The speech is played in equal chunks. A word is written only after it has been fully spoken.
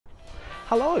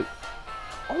Hello!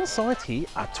 On site here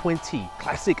are 20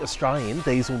 classic Australian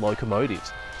diesel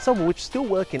locomotives, some of which still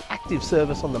work in active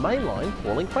service on the mainline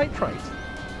hauling freight trains.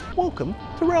 Welcome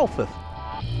to Rheilffordd.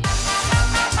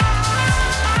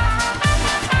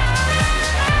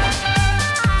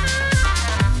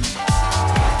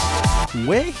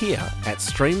 We're here at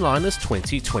Streamliners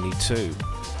 2022,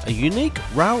 a unique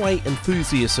railway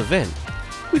enthusiast event,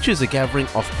 which is a gathering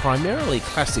of primarily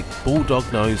classic bulldog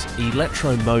nose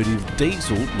Electro-Motive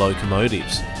Diesel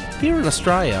Locomotives. Here in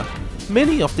Australia,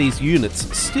 many of these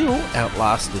units still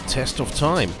outlast the test of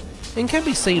time and can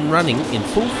be seen running in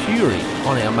full fury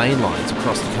on our main lines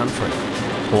across the country,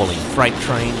 hauling freight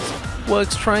trains,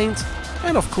 works trains,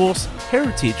 and of course,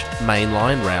 heritage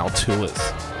mainline rail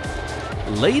tours.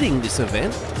 Leading this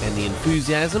event and the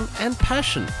enthusiasm and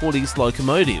passion for these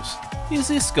locomotives is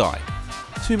this guy.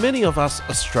 To many of us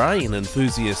Australian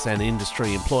enthusiasts and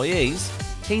industry employees,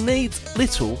 he needs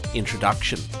little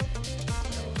introduction.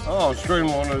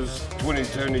 Streamliners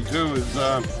 2022 is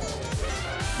the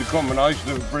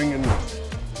combination of bringing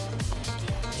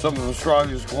some of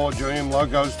Australia's Clyde Engineering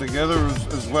logos together,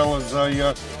 as well as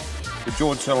a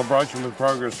joint celebration with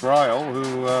Progress Rail,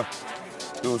 who are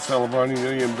celebrating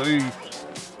the EMD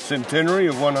centenary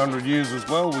of 100 years as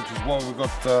well, which is why we've got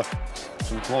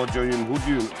some Clyde Engineering hood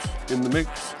units in the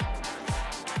mix.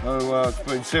 So it's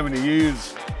been 70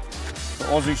 years for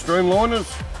Aussie Streamliners,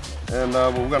 and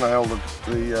we were going to hold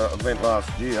the event last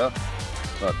year,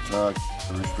 but the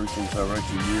restrictions are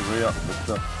actually a year out.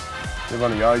 But they've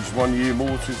only aged 1 year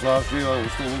more since last year. They were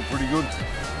still looking pretty good.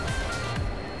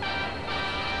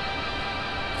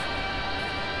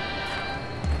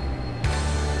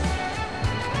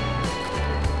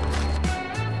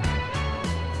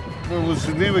 Well, the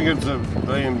significance of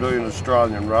EMD in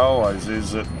Australian railways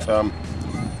is that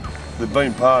they've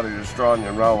been part of the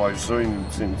Australian railway scene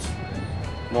since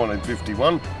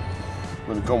 1951,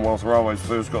 when the Commonwealth Railways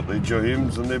first got their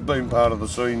GMs, and they've been part of the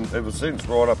scene ever since,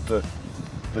 right up to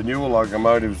the newer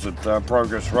locomotives that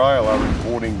Progress Rail are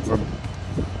importing from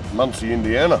Muncie,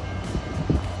 Indiana.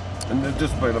 And they've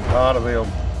just been a part of our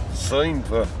scene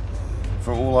for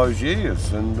all those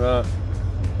years, and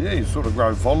yeah, you sort of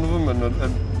grow fond of them,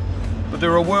 but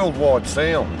they're a worldwide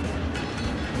sound,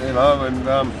 you know, and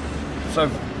so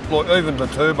like, even the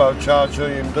turbocharged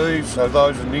EMDs, so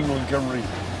those in England can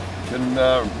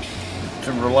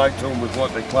relate to them with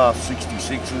like their Class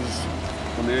 66s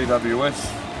from the EWS,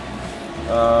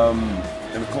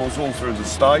 and of course all through the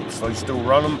States they still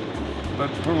run them,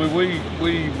 but probably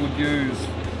we would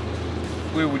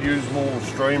use more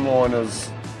Streamliners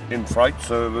in freight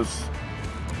service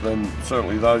than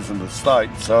certainly those in the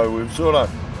States. So we've sort of,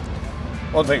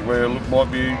 I think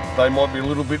they might be a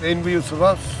little bit envious of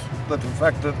us, that the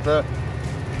fact that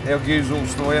our gear's all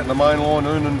still out in the main line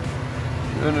earning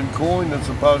coin, as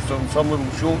opposed to on some little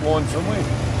short line somewhere.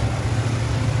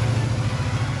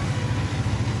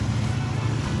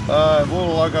 Of all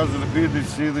the logos that appeared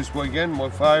this weekend, my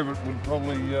favourite would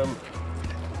probably,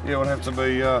 would have to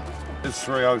be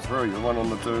S303, the one on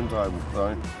the turntable.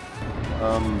 So,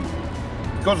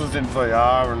 because it's in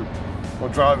VR, and I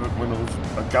drove it when it was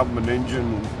a government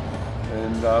engine,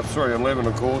 and 311,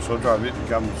 of course, I drove it in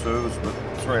government service, but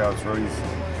 303's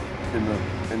in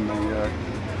the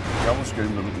colour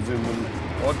scheme that it was in when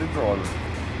I did drive it.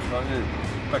 So yeah,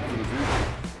 back to the future.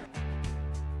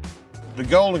 The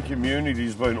Golden community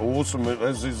has been awesome,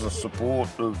 as is the support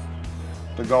of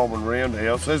the Goldman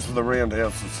Roundhouse. As for the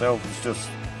Roundhouse itself, it's just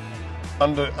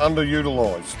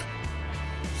underutilised.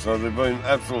 So they've been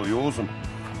absolutely awesome.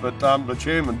 But the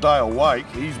chairman, Dale Wake,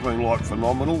 he's been like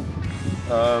phenomenal.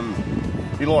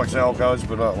 He likes Alcos,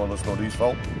 but well, that's not his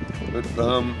fault. But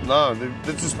no, they've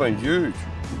just been huge.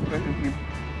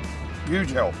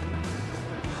 Huge help.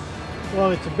 Well,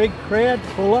 it's a big crowd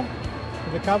fuller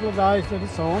with a couple of days that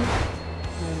it's on,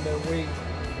 and we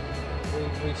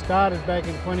started back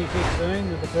in 2016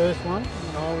 with the first one,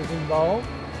 and I was involved,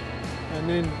 and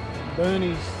then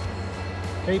Bernie's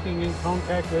keeping in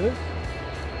contact with us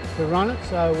to run it,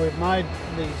 so we've made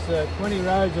these 20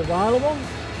 roads available,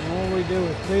 and all we do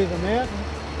is clear them out,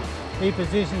 and he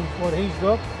positions what he's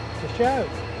got to show.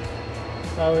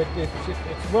 So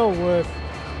it's well worth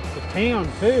the town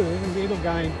too. It'll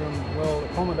gain from, well,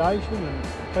 accommodation and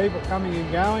people coming and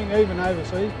going, even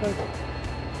overseas people.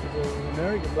 There's an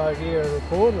American bloke here, a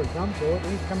reporter of some sort,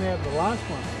 he's come out the last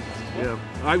one. Yeah,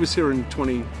 I was here in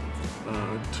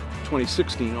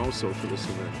 2016 also for this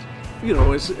event. You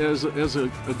know, as a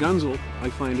gunzel, I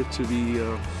find it to be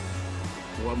a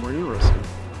lot more interesting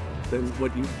than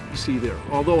what you see there.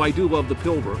 Although I do love the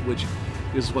Pilbara, which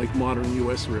is like modern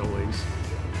U.S. railways.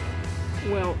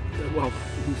 Well,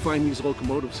 we find these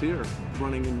locomotives here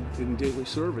running in daily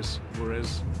service,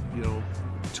 whereas, you know,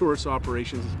 tourist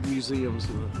operations, museums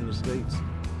in the States.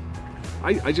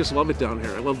 I just love it down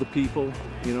here. I love the people,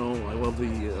 you know, I love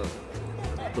the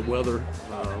weather,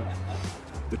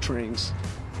 the trains,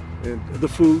 and the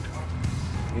food,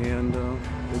 and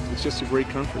it's just a great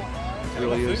country. It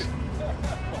really is.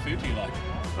 What food do you like?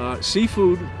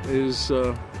 Seafood is,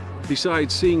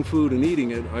 besides seeing food and eating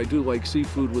it, I do like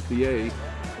seafood with the A,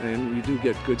 and you do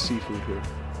get good seafood here.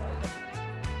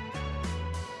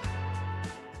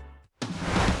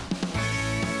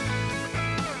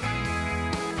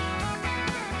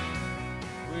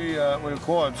 We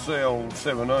acquired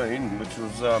CL17, which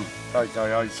was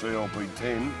aka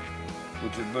CLP10,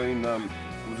 which had been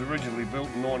was originally built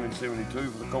in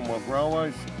 1972 for the Commonwealth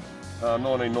Railways.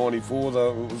 1994,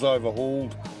 though, it was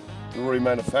overhauled and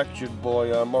remanufactured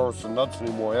by Morrison Knudsen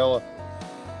in Whyalla.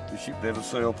 We shipped out a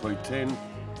CLP10.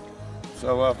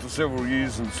 So after several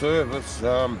years in service,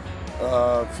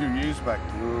 a few years back,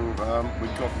 we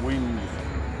got wind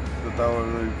that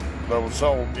they were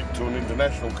sold it to an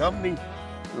international company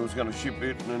who was going to ship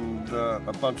it and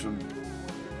a bunch of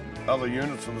other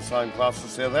units of the same class to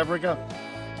South Africa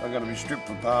are going to be stripped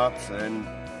for parts and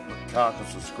the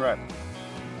carcass of scrap.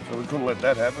 So we couldn't let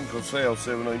that happen because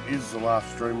CL17 is the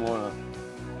last streamliner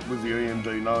with the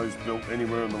EMD nose built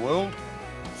anywhere in the world.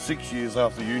 6 years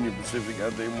after Union Pacific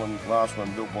had the last one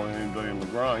built by EMD in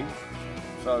LaGrange.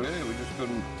 So yeah, we just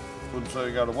couldn't see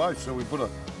it go to waste. So we put a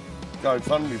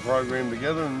GoFundMe program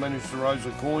together and managed to raise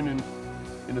a coin in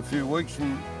a few weeks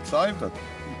and saved it.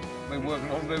 Been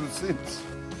working on it ever since.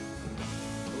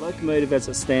 The locomotive as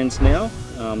it stands now,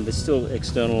 there's still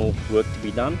external work to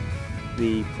be done.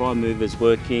 The prime mover's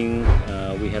working,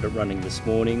 we had it running this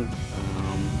morning.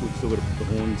 We've still got to put the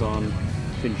horns on,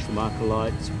 finish the marker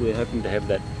lights. We're hoping to have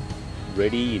that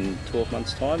ready in 12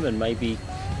 months' time and maybe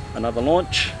another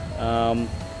launch.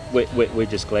 We're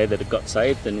just glad that it got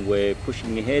saved and we're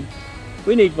pushing ahead.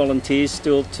 We need volunteers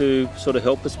still to sort of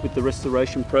help us with the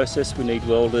restoration process. We need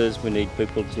welders, we need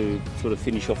people to sort of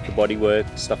finish off the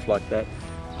bodywork, stuff like that.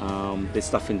 There's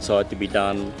stuff inside to be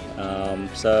done.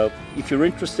 So if you're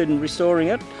interested in restoring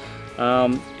it,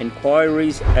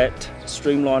 inquiries at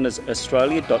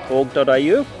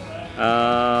streamlinersaustralia.org.au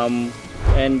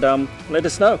and let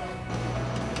us know.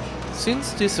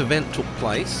 Since this event took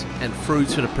place and through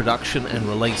to the production and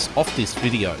release of this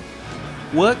video,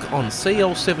 work on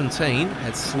CL17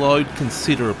 had slowed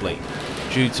considerably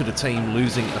due to the team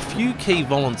losing a few key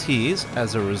volunteers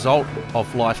as a result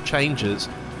of life changes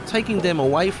taking them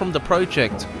away from the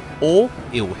project or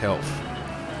ill health.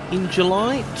 In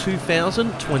July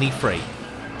 2023,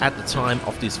 at the time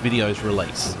of this video's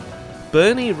release,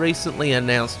 Bernie recently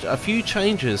announced a few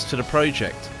changes to the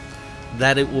project,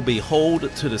 that it will be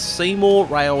hauled to the Seymour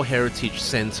Rail Heritage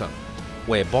Centre,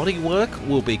 where bodywork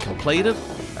will be completed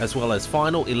as well as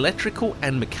final electrical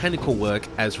and mechanical work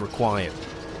as required.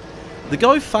 The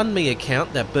GoFundMe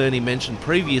account that Bernie mentioned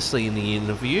previously in the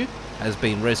interview has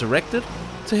been resurrected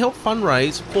to help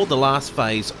fundraise for the last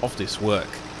phase of this work.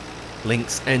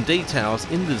 Links and details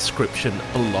in the description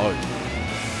below.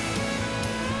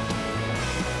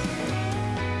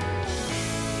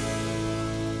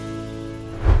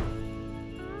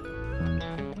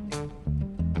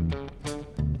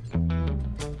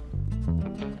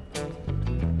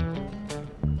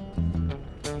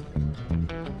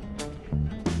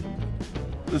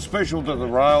 It's special to the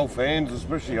rail fans,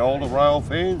 especially older rail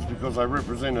fans, because they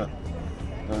represent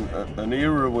an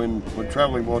era when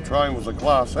travelling by train was a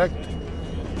class act.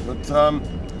 But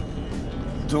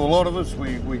to a lot of us,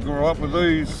 we grew up with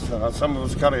these. Some of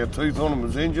us cut our teeth on them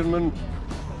as enginemen,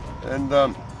 and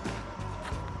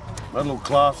they look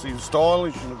classy and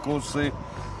stylish, and of course they're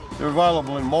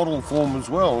available in model form as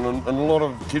well, and a lot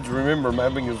of kids remember them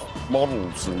having as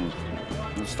models and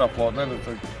stuff like that as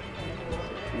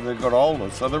they got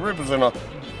older. So they represent a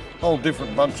whole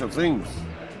different bunch of things.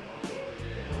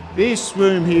 This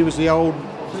room here was the old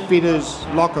fitters'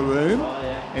 locker room,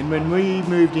 and when we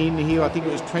moved in here, I think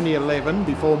it was 2011,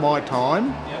 before my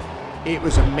time, it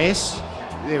was a mess.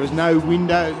 There was no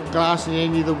window glass in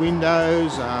any of the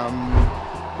windows.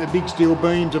 The big steel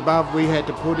beams above we had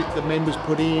to the members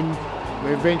put in.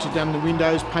 We eventually done the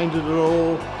windows, painted it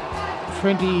all.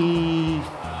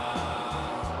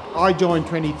 I joined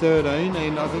 2013,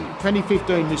 and I think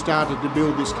 2015 we started to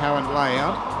build this current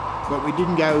layout, but we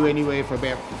didn't go anywhere for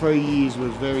about 3 years. It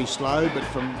was very slow, but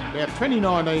from about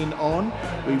 2019 on,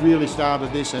 we really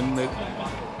started this, and we're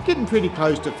getting pretty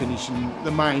close to finishing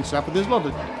the main stuff, but there's a lot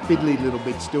of fiddly little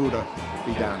bits still to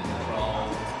be done.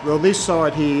 Well, this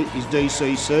side here is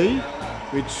DCC,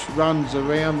 which runs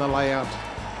around the layout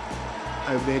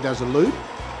over there, does a loop.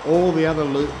 All the other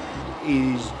loop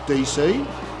is DC.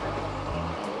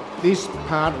 This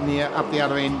part and up the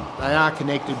other end, they are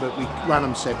connected, but we run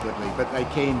them separately, but they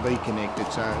can be connected.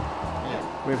 So yeah.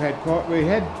 we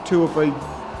had 2 or 3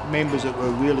 members that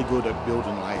were really good at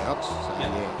building layouts. So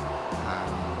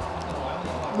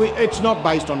it's not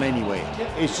based on anywhere.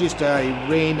 It's just a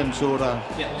random sort of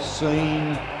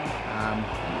scene.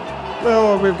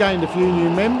 Well, we've gained a few new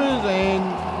members, and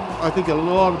I think a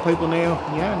lot of people now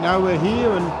know we're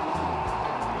here, and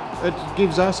it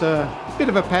gives us a bit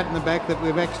of a pat in the back that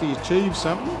we've actually achieved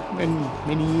something when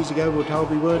many years ago we were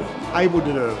told we weren't able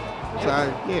to do it.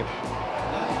 So yeah,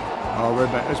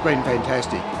 it's been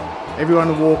fantastic.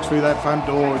 Everyone who walks through that front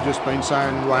door has just been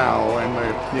saying wow, and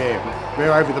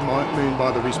we're over the moon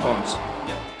by the response.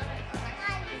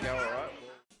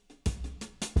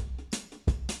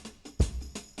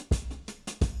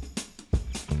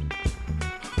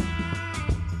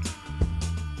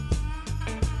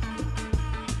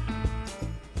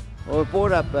 Well, we've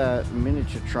brought up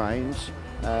miniature trains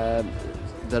that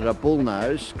are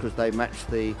bullnose, because they match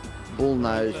the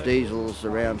bullnose diesels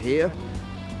around here,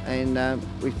 and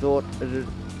we thought it would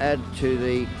add to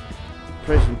the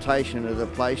presentation of the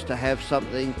place to have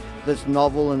something that's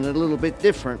novel and a little bit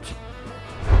different.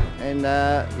 And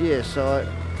so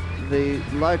the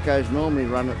locos normally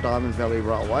run at Diamond Valley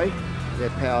Railway. They're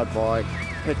powered by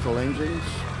petrol engines.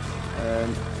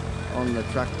 On the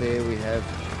truck there we have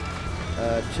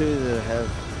 2 that have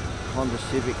Honda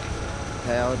Civic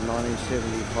powered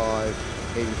 1975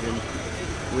 engine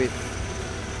with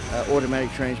automatic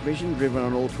transmission driven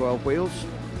on all 12 wheels.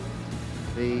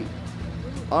 The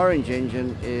orange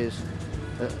engine is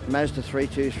a Mazda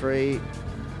 323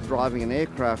 driving an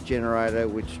aircraft generator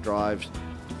which drives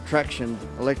traction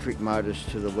electric motors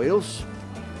to the wheels.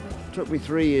 It took me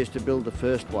 3 years to build the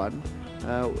first one.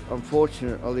 I'm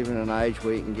fortunate I live in an age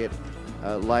where you can get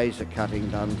laser cutting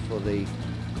done for the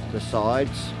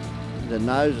sides. The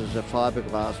noses are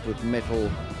fiberglass with metal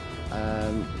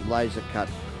laser cut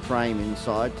frame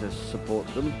inside to support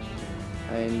them,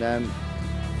 and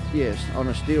yes, on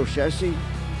a steel chassis,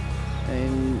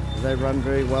 and they run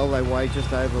very well. They weigh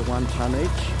just over 1 tonne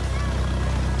each,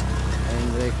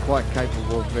 and they're quite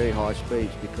capable of very high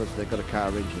speeds because they've got a car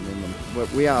engine in them.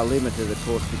 But we are limited, of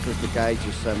course, because the gauge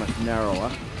is so much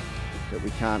narrower that we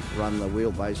can't run the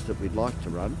wheelbase that we'd like to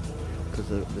run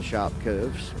because of the sharp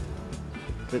curves.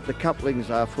 But the couplings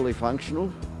are fully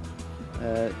functional,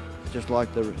 just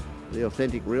like the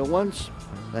authentic real ones.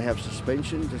 They have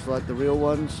suspension just like the real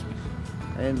ones,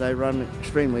 and they run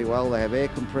extremely well. They have air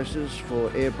compressors for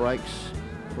air brakes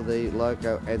for the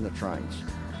loco and the trains.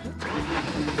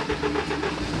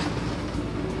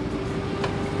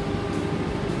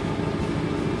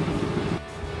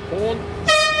 Horn.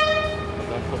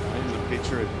 Don't put in the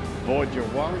picture, avoid your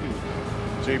worry.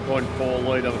 2.4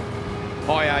 litre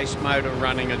high ace motor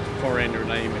running a 400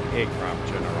 EM aircraft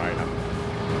generator.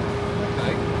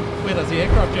 Okay. Where does the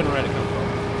aircraft generator come from?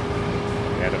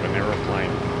 Out of an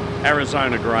aeroplane.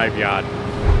 Arizona graveyard.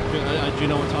 Do you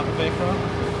know what type of aircraft?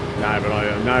 No, but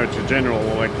I know it's a General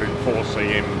Electric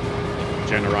 4CM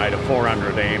generator,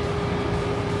 400 amp.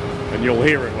 And you'll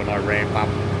hear it when I ramp up,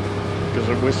 because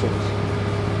it whistles.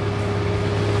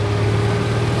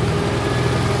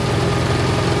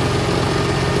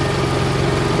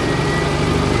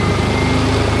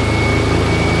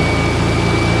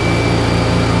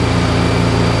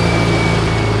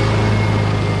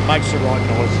 Makes the right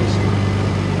noises.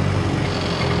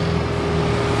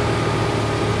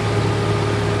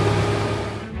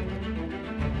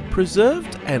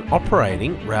 Preserved and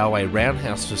operating railway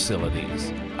roundhouse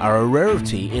facilities are a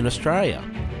rarity in Australia.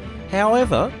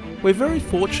 However, we're very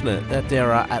fortunate that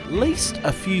there are at least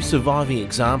a few surviving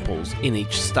examples in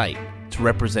each state to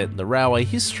represent the railway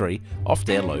history of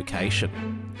their location.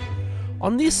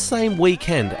 On this same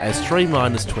weekend as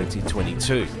Streamliners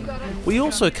 2022, we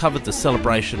also covered the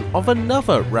celebration of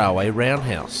another railway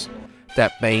roundhouse,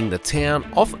 that being the town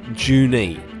of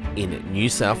Junee in New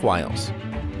South Wales.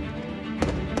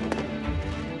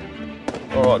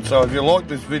 Alright, so if you like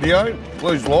this video,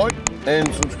 please like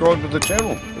and subscribe to the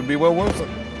channel. It'd be well worth it.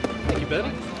 Thank you,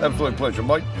 Bernie. Absolute pleasure,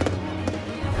 mate.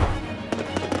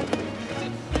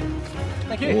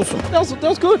 Thank you. Awesome. That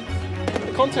was good.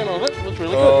 The content of it was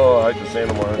really good. Oh, I hate the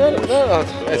sound of my own voice. No,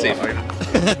 that's it.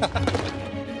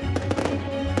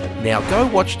 Now go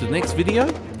watch the next video,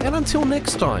 and until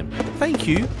next time, thank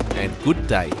you and good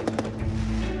day.